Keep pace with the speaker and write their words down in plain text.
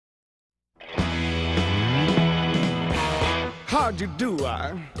how'd you do?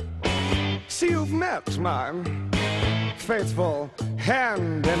 I see you've met my faithful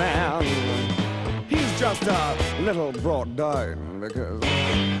hand-in-hand. He's just a little brought down because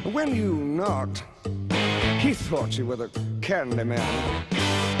when you knocked, he thought you were the candy man.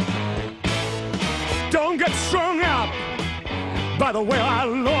 Don't get strung up by the way I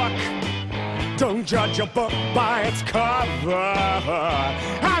look. Don't judge a book by its cover.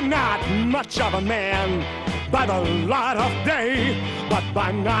 I'm not much of a man by the light of day, but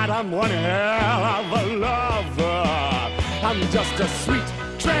by night I'm one hell of a lover. I'm just a sweet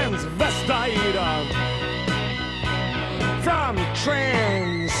transvestite from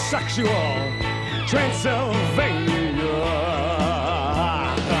transsexual Transylvania.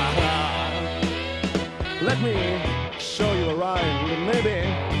 Let me show you a rhyme and maybe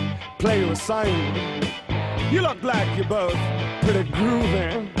play you a sign. You look like you're both pretty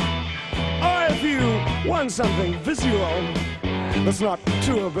groovy. Or if you want something visual that's not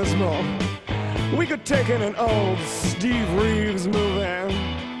too abysmal, we could take in an old Steve Reeves movie.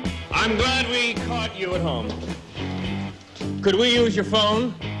 I'm glad we caught you at home. Could we use your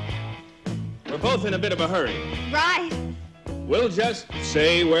phone? We're both in a bit of a hurry. Right. We'll just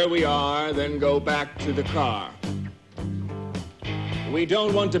say where we are, then go back to the car. We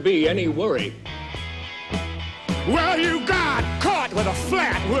don't want to be any worry. Well, you got caught with a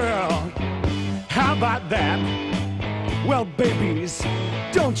flat world. How about that? Well, babies,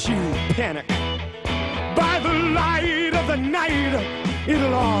 don't you panic. By the light of the night,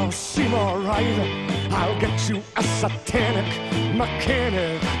 it'll all seem alright. I'll get you a satanic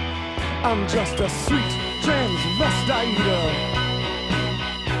mechanic. I'm just a sweet transvestite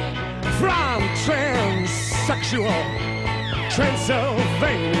from transsexual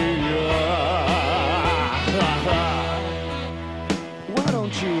Transylvania. Why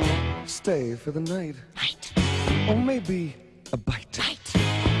don't you stay for the night? Night. Or maybe a bite. Night.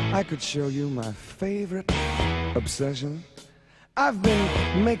 I could show you my favorite obsession. I've been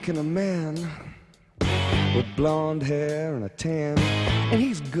making a man with blonde hair and a tan, and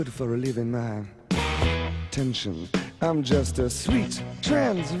he's good for relieving my tension. I'm just a sweet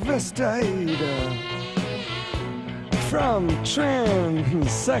transvestite from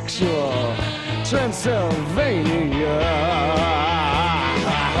transsexual Transylvania.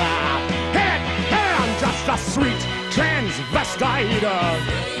 Hey, I'm just a sweet transvestite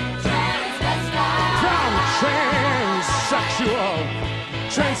from transsexual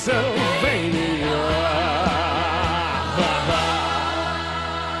Transylvania.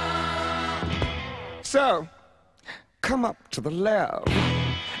 So, come up to the lab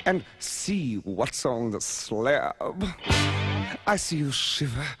and see what's on the slab. I see you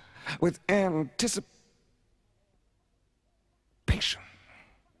shiver with anticipation.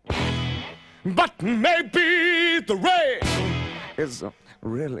 But maybe the rain is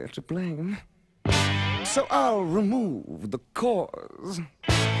really to blame. So I'll remove the cause.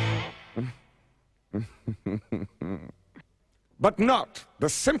 But not the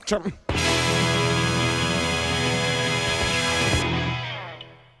symptom.